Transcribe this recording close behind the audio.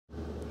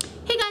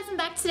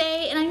back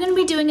today, and I'm going to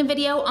be doing a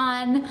video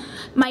on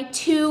my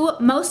 2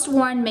 most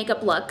worn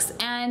makeup looks.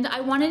 And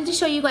I wanted to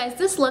show you guys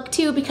this look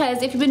too,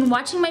 because if you've been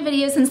watching my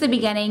videos since the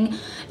beginning,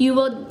 you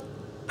will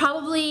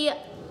probably,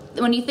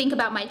 when you think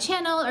about my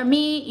channel or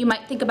me, you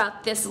might think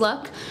about this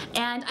look.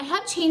 And I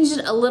have changed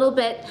it a little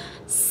bit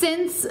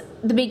since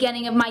the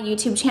beginning of my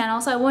YouTube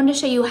channel, so I wanted to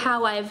show you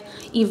how I've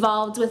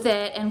evolved with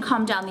it and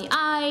calmed down the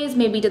eyes,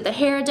 maybe did the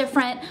hair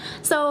different.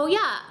 So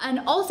yeah, and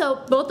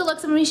also both the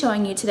looks I'm going to be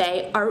showing you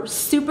today are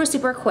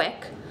super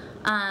quick.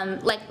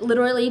 Like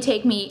literally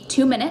take me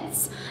 2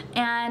 minutes,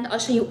 and I'll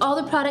show you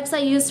all the products I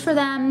used for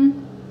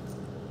them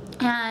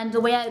and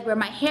the way I wear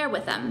my hair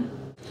with them.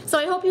 So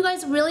I hope you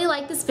guys really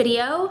like this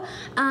video.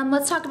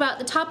 Let's talk about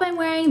the top I'm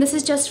wearing. This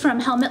is just from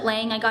Helmut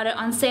Lang. I got it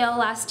on sale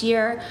last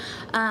year.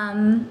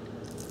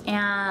 And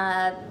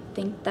I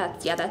think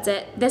that's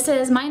it. This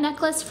is my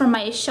necklace from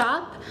my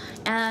shop,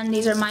 and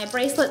these are my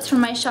bracelets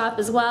from my shop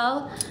as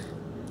well.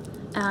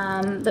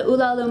 The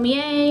Ula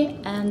Lumiere,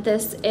 and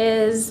this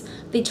is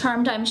the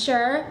Charmed I'm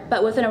Sure,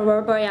 but with an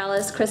Aurora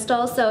Borealis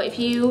crystal. So if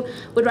you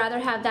would rather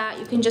have that,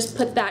 you can just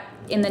put that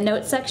in the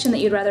notes section that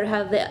you'd rather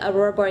have the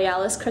Aurora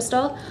Borealis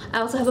crystal. I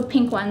also have a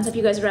pink one, so if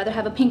you guys would rather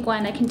have a pink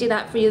one, I can do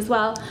that for you as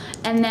well.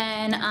 And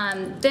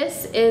then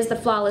this is the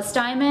Flawless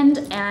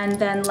Diamond, and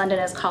then London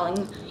Is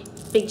Calling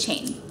big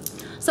chain.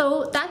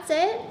 So that's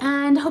it,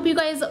 and I hope you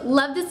guys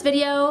love this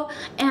video,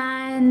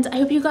 and I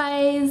hope you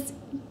guys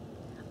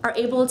are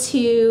able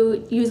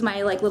to use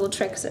my like little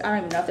tricks. I don't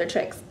even know if they're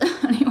tricks.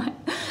 Anyway,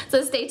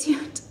 so stay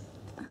tuned.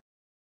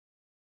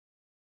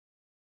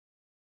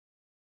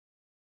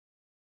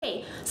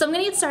 Okay, so I'm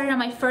gonna get started on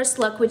my first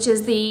look, which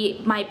is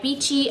my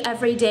beachy,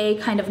 everyday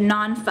kind of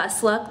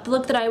non-fuss look, the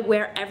look that I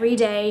wear every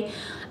day.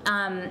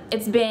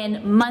 It's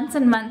been months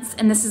and months,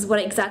 and this is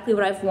exactly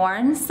what I've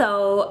worn,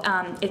 so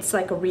it's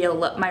like a real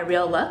look, my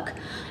real look.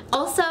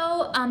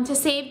 Also, to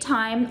save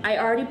time, I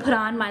already put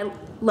on my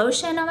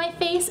lotion on my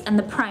face and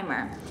the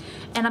primer.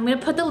 And I'm going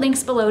to put the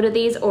links below to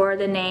these, or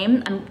the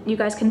name. You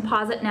guys can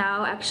pause it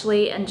now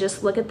actually and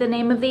just look at the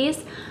name of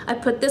these. I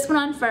put this one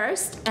on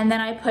first, and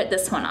then I put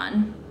this one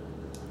on.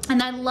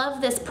 And I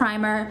love this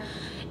primer.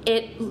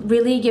 It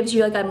really gives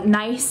you like a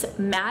nice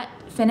matte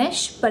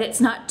finish, but it's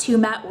not too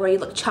matte where you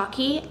look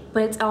chalky,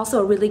 but it's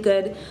also a really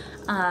good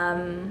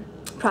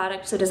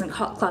product, so it doesn't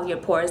clog your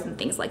pores and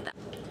things like that.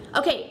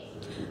 Okay,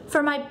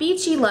 for my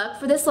beachy look,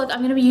 for this look, I'm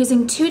going to be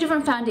using 2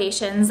 different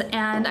foundations,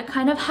 and I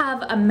kind of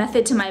have a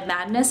method to my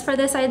madness for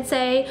this, I'd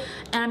say,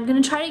 and I'm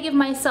going to try to give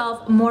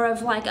myself more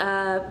of like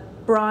a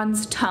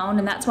bronze tone,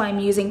 and that's why I'm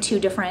using 2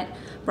 different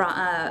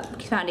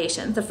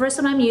foundations. The first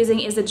one I'm using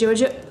is the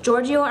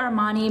Giorgio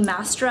Armani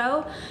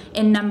Mastro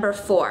in number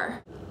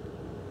 4.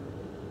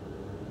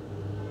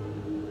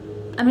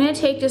 I'm going to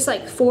take just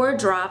like 4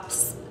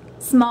 drops,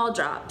 small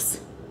drops,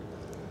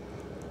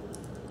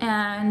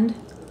 and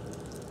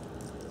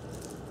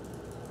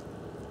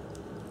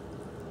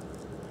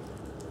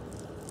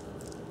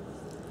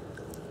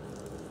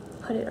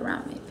put it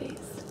around my face.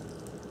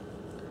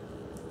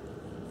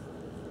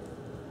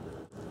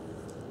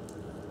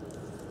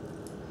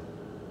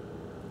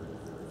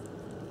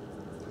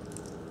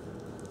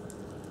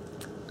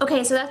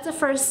 Okay, so that's the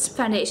first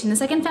foundation. The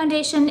second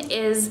foundation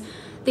is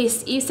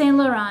this Yves Saint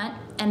Laurent,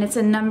 and it's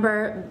a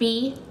number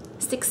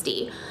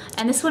B60.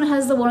 And this one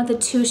has the one with the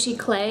Touche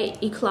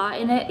Eclat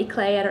in it.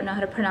 Eclat, I don't know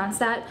how to pronounce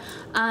that.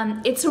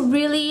 It's a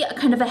really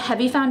kind of a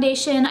heavy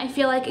foundation, I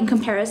feel like, in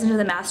comparison to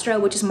the Mastro,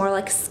 which is more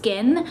like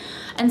skin.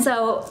 And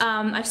so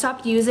I've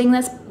stopped using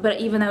this, but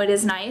even though it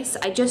is nice,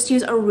 I just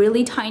use a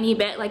really tiny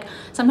bit. Like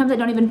sometimes I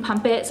don't even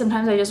pump it.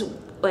 Sometimes I just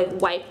like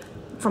wipe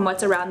from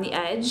what's around the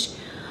edge.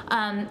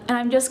 And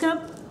I'm just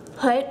gonna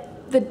put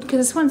because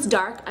this one's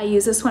dark, I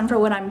use this one for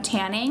when I'm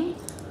tanning.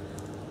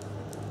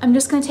 I'm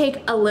just gonna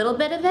take a little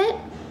bit of it.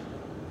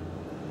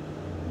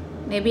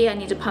 Maybe I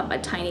need to pump a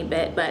tiny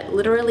bit, but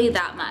literally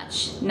that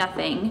much,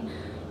 nothing.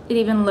 It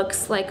even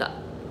looks like,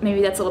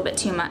 maybe that's a little bit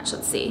too much,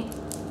 let's see.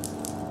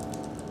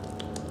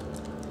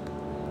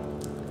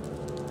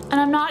 And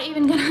I'm not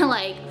even gonna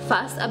like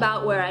fuss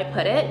about where I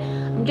put it.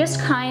 I'm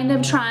just kind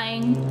of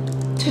trying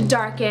to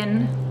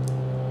darken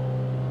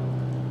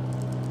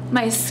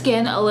my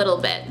skin a little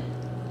bit.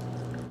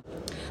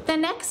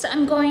 Then next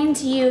I'm going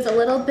to use a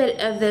little bit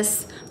of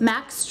this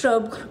MAC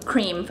Strobe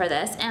cream for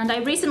this, and I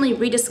recently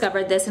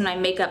rediscovered this in my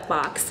makeup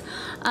box,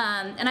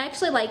 and I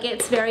actually like it.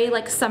 It's very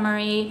like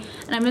summery,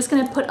 and I'm just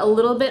going to put a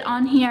little bit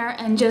on here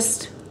and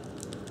just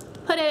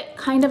put it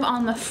kind of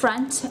on the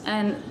front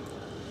and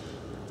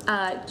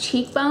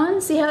cheekbone.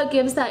 See how it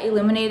gives that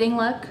illuminating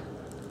look?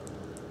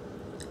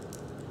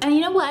 And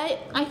you know what?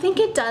 I think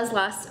it does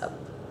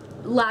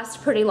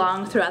last pretty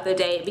long throughout the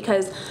day,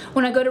 because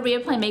when I go to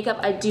reapply makeup,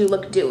 I do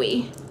look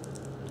dewy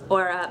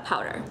or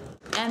powder.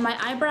 And my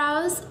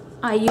eyebrows,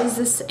 I use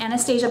this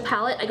Anastasia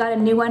palette. I got a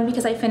new one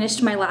because I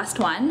finished my last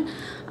one,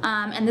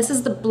 and this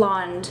is the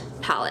blonde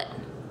palette.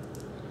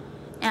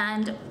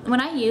 And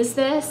when I use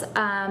this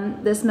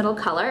middle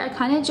color, I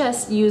kind of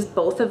just use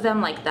both of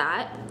them like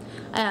that,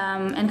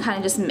 and kind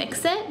of just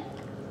mix it.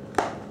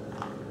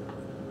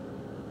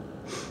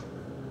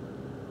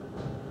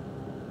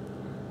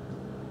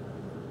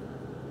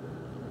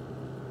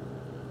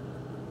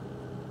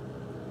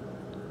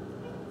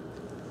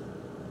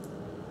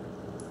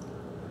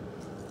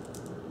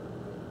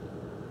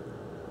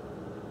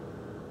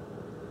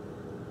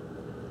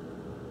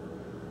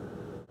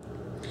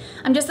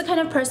 I'm just the kind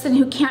of person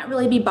who can't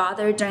really be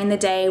bothered during the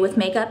day with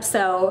makeup,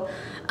 so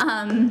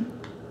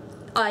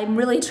I'm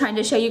really trying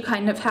to show you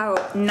kind of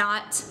how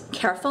not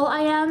careful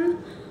I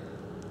am.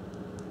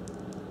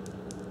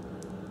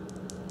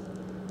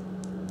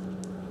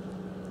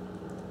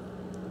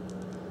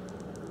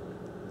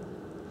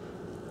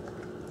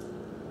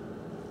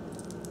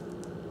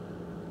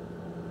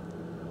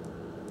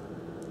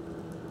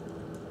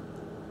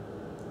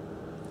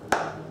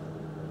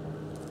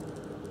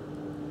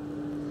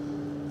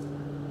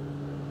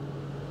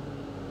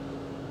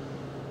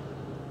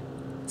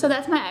 So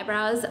that's my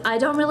eyebrows. I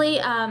don't really,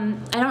 I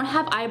don't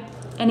have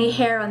any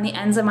hair on the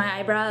ends of my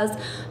eyebrows,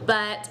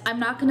 but I'm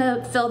not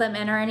gonna fill them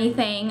in or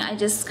anything. I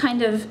just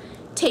kind of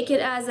take it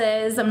as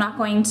is. I'm not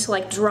going to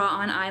like draw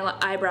on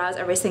eyebrows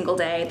every single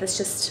day. That's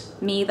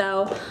just me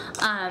though.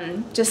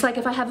 Just like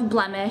if I have a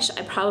blemish,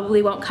 I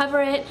probably won't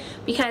cover it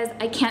because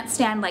I can't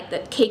stand like the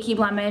cakey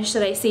blemish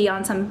that I see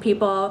on some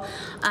people.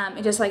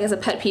 It just like is a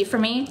pet peeve for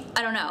me.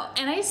 I don't know.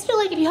 And I just feel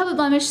like if you have a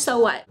blemish, so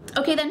what?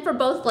 Okay, then for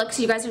both looks,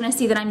 you guys are gonna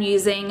see that I'm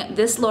using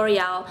this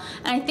L'Oreal,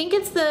 and I think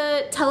it's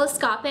the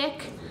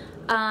telescopic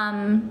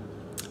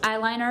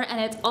eyeliner, and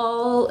it's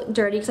all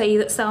dirty because I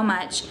use it so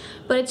much,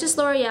 but it's just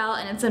L'Oreal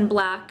and it's in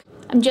black.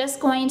 I'm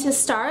just going to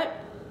start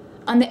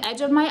on the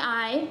edge of my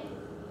eye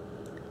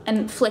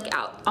and flick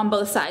out on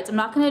both sides. I'm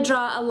not going to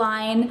draw a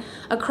line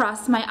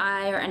across my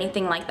eye or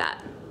anything like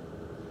that.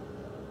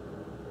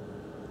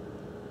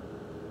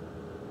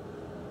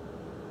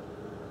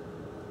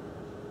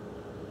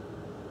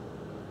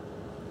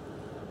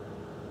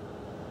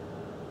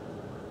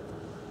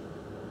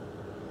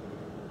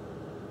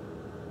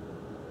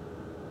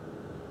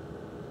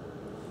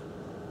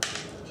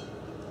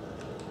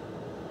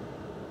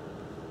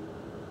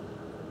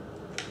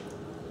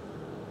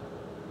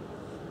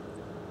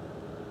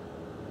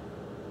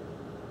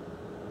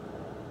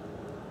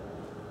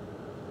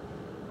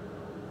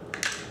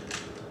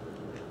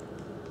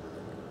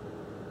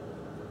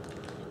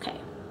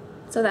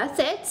 So that's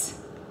it.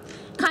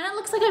 Kind of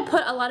looks like I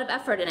put a lot of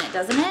effort in it,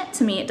 doesn't it?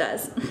 To me it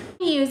does.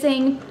 I'm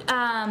using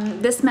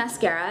this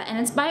mascara, and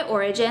it's by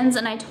Origins,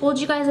 and I told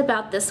you guys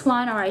about this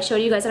one, or I showed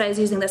you guys that I was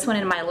using this one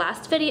in my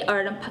last video,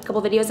 or in a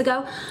couple videos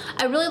ago.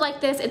 I really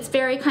like this. It's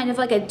very kind of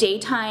like a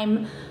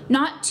daytime,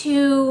 not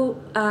too,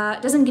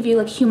 it doesn't give you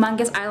like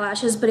humongous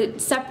eyelashes, but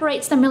it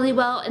separates them really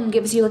well and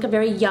gives you like a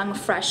very young,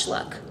 fresh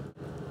look.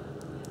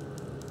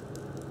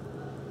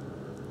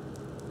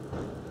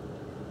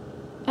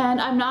 And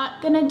I'm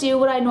not gonna do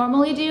what I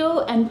normally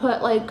do and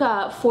put like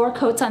 4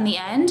 coats on the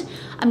end.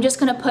 I'm just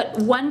gonna put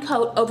 1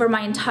 coat over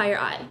my entire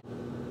eye.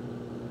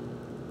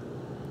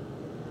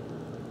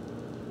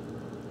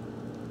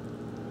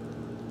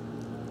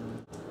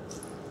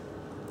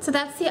 So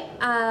that's the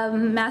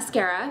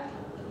mascara.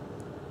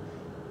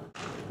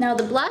 Now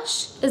the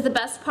blush is the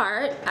best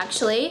part,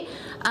 actually.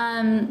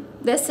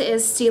 This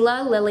is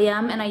Stila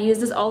Lilium, and I use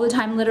this all the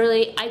time.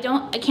 Literally, I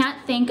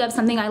can't think of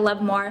something I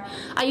love more.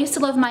 I used to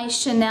love my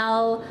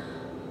Chanel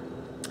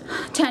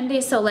Tan de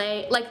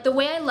Soleil. Like the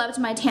way I loved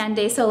my Tan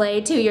de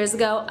Soleil 2 years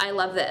ago, I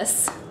love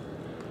this.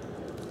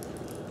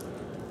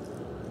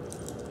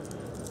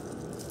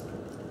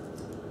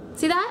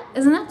 See that?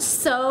 Isn't that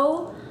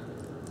so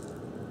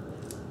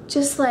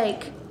just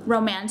like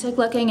romantic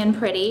looking and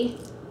pretty?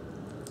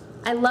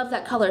 I love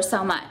that color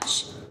so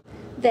much.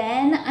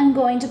 Then I'm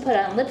going to put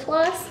on lip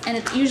gloss, and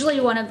it's usually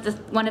one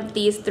of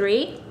these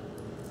 3.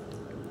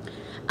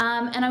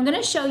 And I'm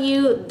gonna show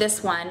you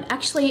this one.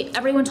 Actually,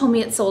 everyone told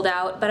me it's sold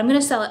out, but I'm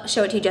gonna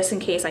show it to you just in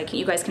case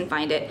you guys can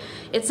find it.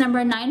 It's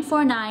number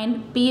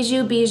 949,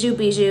 Bijou Bijou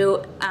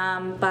Bijou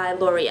by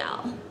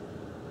L'Oreal.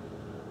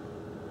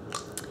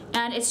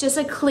 And it's just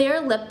a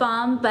clear lip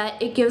balm, but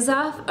it gives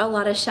off a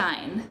lot of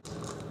shine.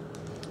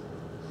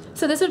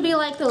 So this would be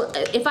like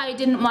if I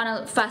didn't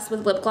want to fuss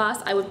with lip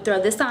gloss, I would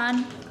throw this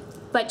on.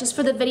 But just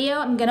for the video,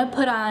 I'm gonna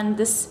put on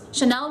this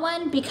Chanel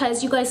one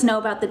because you guys know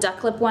about the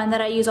duck lip one that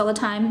I use all the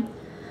time.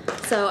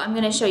 So I'm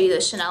gonna show you the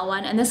Chanel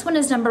one, and this one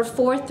is number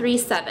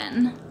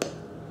 437.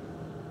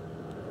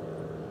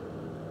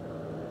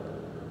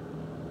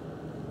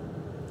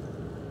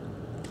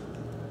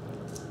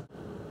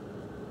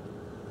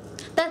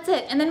 That's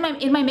it. And then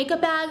in my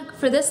makeup bag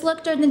for this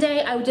look during the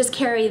day, I would just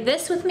carry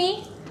this with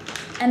me,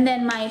 and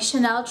then my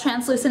Chanel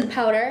translucent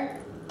powder,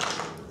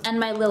 and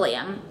my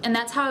Lilium, and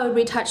that's how I would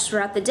retouch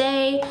throughout the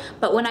day.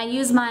 But when I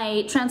use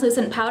my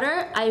translucent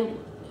powder, I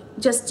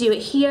just do it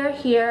here,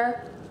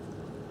 here,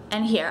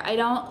 and here. I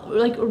don't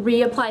like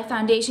reapply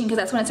foundation because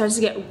that's when it starts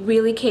to get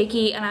really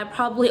cakey, and I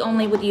probably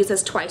only would use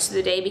this twice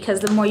through the day because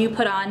the more you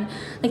put on,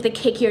 like the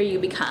cakier you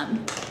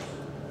become.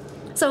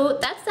 So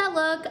that's that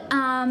look.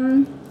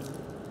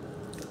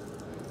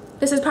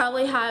 This is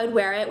probably how I would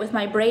wear it, with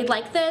my braid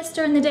like this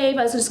during the day if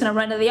I was just gonna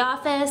run to the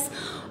office.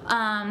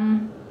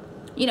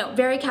 You know,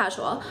 very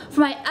casual.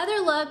 For my other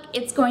look,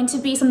 it's going to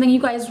be something you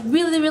guys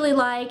really, really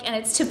like, and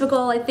it's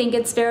typical. I think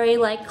it's very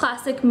like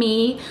classic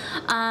me,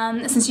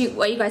 since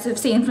what you guys have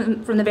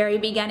seen from the very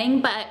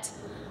beginning, but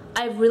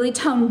I've really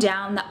toned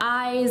down the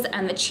eyes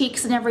and the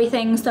cheeks and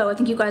everything, so I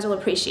think you guys will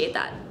appreciate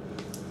that.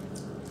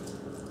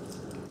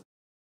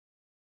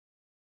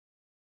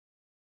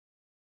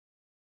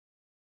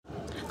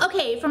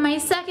 for my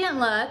second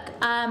look,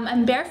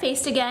 I'm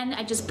barefaced again.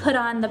 I just put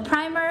on the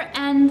primer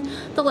and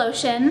the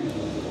lotion.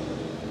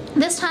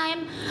 This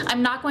time,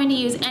 I'm not going to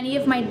use any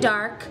of my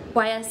dark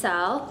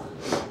YSL.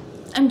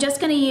 I'm just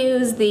going to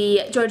use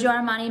the Giorgio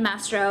Armani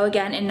Mastro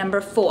again in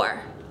number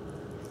 4.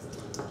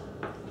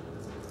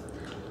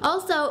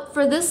 Also,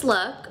 for this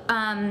look,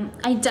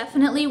 I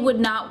definitely would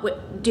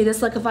not do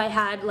this look if I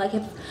had, like,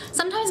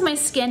 sometimes my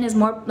skin is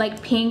more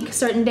like pink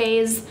certain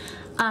days,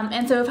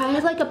 and so if I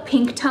had like a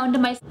pink tone to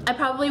my, I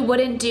probably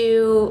wouldn't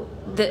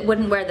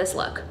wear this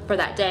look for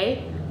that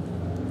day.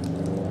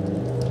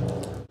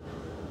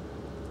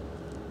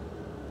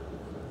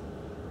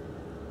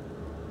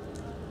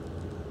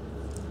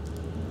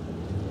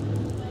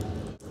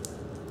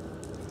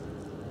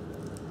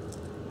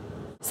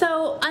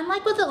 So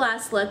unlike with the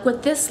last look,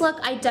 with this look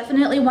I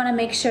definitely want to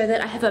make sure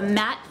that I have a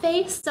matte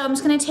face. So I'm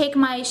just going to take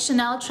my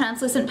Chanel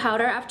translucent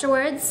powder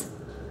afterwards.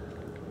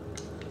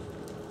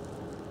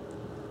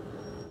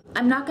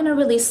 I'm not going to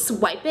really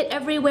swipe it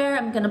everywhere,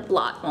 I'm going to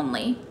blot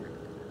only,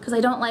 because I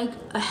don't like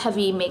a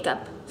heavy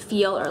makeup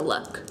feel or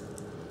look.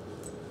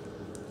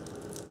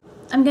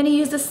 I'm going to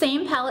use the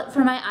same palette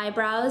for my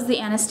eyebrows, the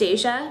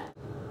Anastasia.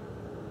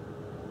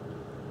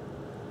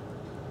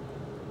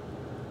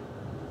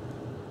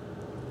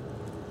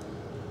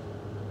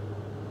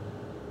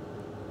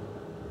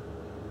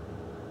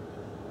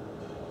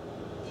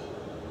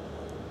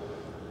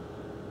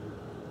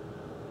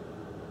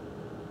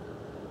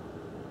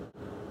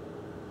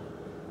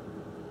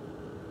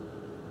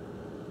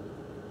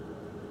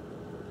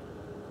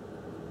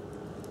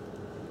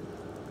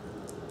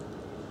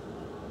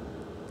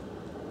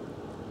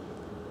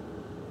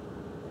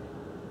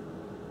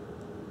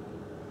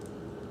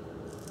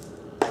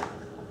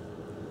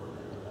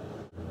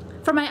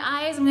 For my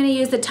eyes, I'm going to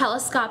use the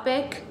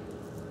telescopic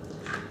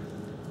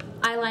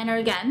eyeliner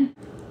again.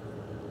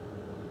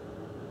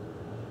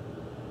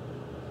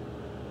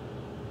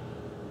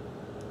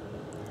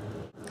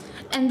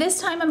 And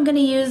this time I'm going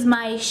to use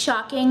my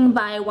Shocking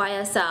by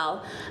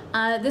YSL.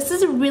 This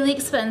is really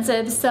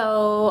expensive,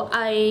 so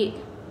I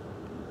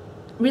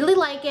really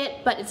like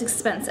it, but it's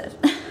expensive.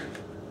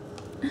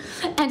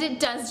 And it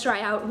does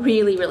dry out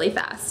really, really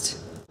fast.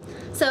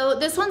 So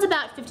this one's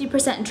about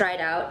 50% dried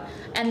out,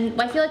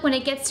 and I feel like when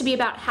it gets to be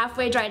about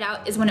halfway dried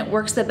out is when it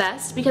works the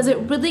best, because it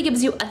really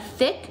gives you a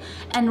thick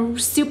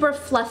and super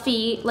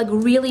fluffy, like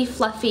really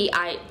fluffy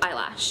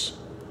eyelash.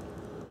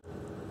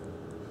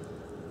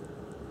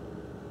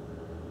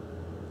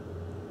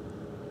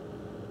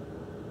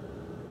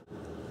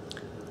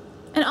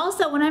 And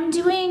also when I'm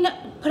putting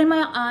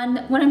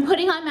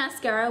on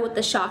mascara with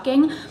the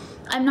Shocking,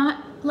 I'm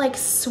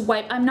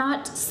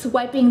not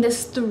swiping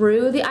this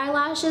through the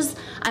eyelashes.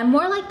 I'm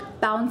more like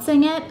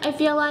bouncing it, I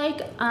feel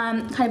like,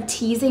 kind of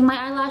teasing my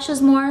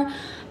eyelashes more.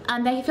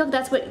 And I feel like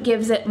that's what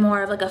gives it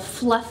more of like a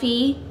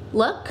fluffy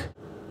look.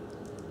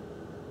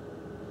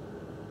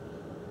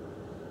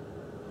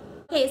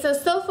 Okay,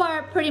 so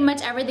far pretty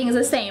much everything is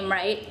the same,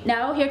 right?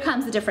 Now here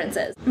comes the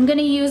differences. I'm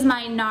gonna use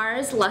my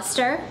NARS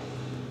Luster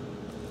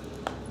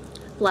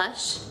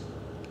blush.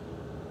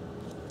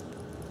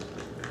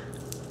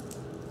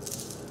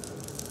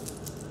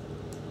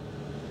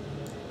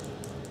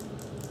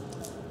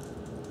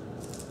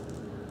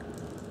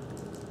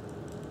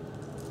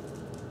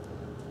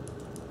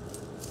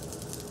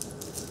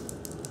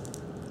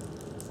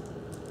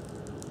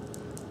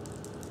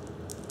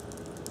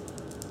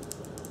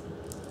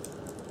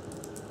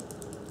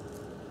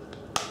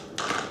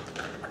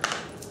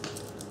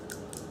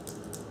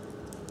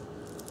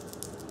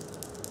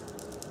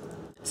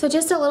 So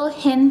just a little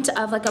hint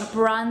of like a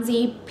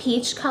bronzy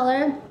peach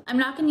color. I'm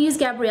not going to use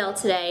Gabrielle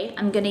today.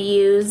 I'm going to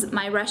use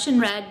my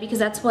Russian Red because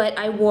that's what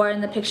I wore in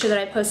the picture that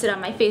I posted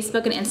on my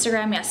Facebook and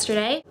Instagram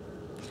yesterday.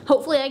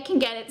 Hopefully I can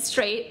get it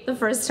straight the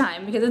first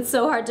time because it's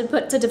so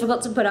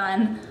difficult to put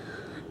on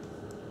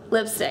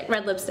lipstick,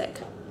 red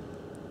lipstick.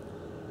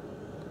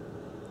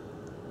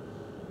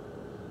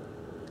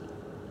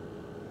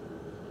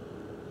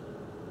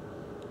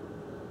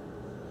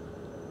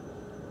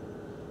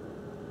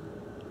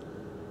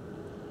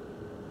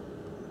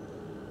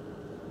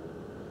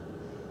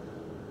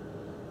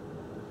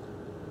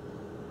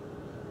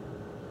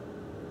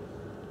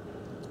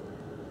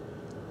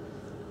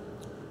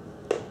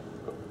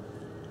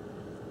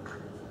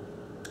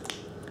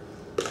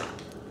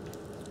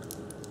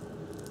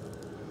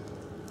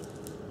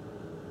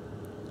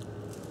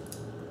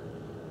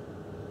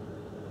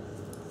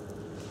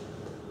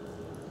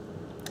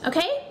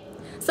 Okay,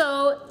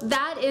 so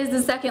that is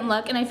the second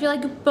look, and I feel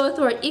like both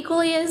were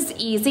equally as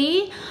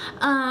easy.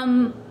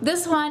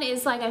 This one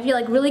is like, I feel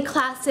like really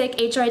classic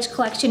HRH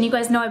collection. You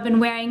guys know I've been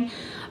wearing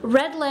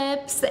red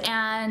lips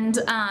and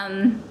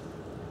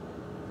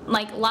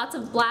like lots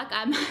of black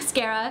eye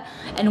mascara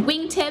and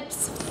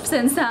wingtips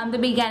since the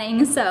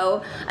beginning,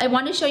 so I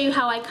want to show you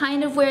how I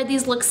kind of wear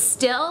these looks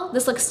still,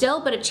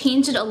 but it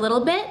changed it a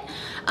little bit.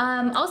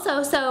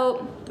 Also,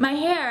 so my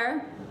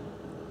hair,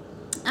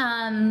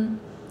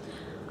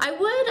 I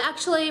would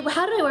actually,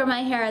 how did I wear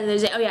my hair the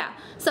other day? Oh yeah,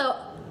 so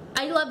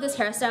I love this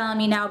hairstyle on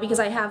me now because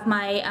I have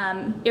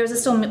my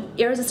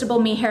Irresistible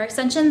Me hair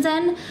extensions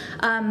in.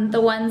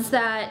 The ones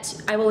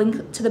that I will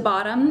link to the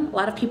bottom. A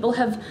lot of people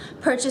have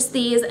purchased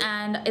these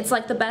and it's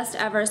like the best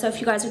ever. So if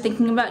you guys are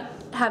thinking about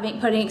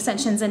putting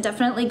extensions in,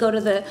 definitely go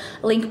to the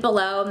link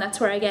below, and that's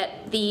where I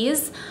get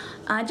these.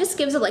 It just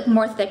gives it like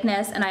more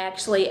thickness, and I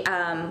actually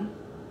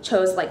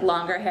chose like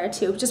longer hair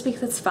too, just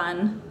because it's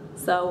fun.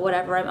 So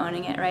whatever, I'm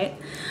owning it, right?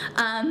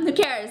 Who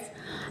cares?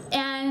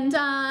 And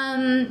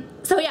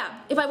so yeah,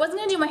 if I wasn't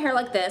gonna do my hair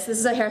like this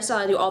is a hairstyle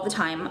I do all the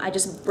time. I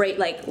just braid,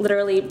 like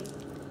literally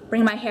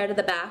bring my hair to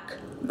the back,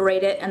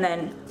 braid it, and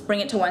then bring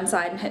it to one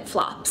side and hit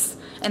flops.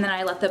 And then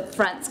I let the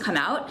fronts come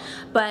out.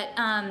 But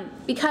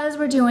because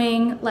we're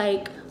doing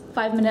like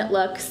 5-minute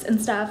looks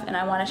and stuff, and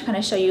I want to kind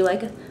of show you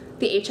like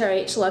the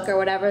HRH look or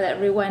whatever that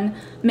everyone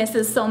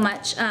misses so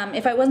much,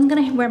 if I wasn't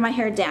gonna wear my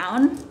hair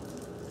down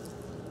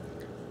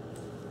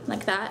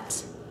like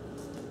that,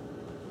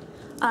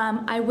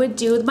 I would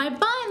do my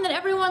bun that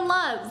everyone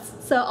loves.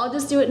 So I'll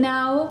just do it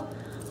now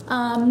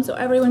so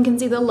everyone can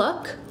see the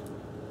look.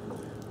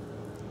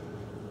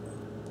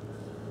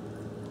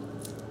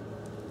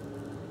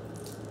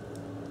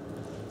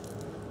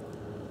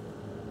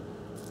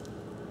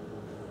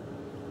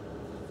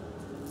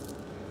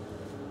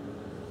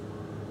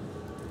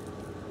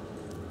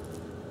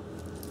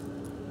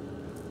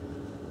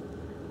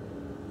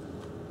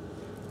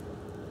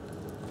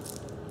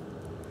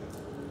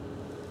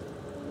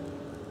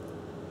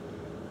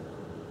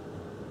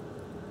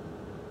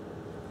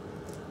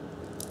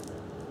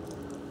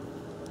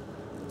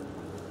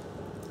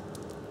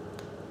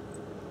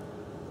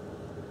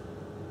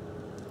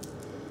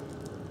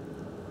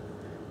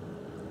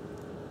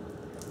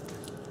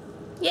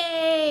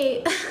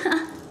 Yay!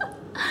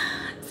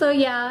 So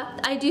yeah,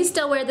 I do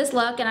still wear this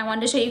look, and I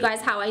wanted to show you guys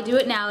how I do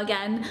it now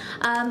again.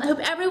 I hope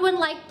everyone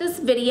liked this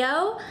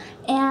video,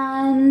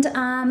 and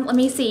let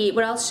me see,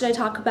 what else should I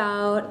talk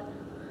about?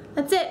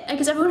 That's it. I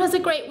guess everyone has a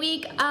great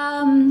week.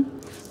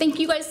 Thank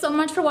you guys so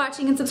much for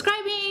watching and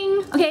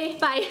subscribing. Okay,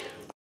 bye.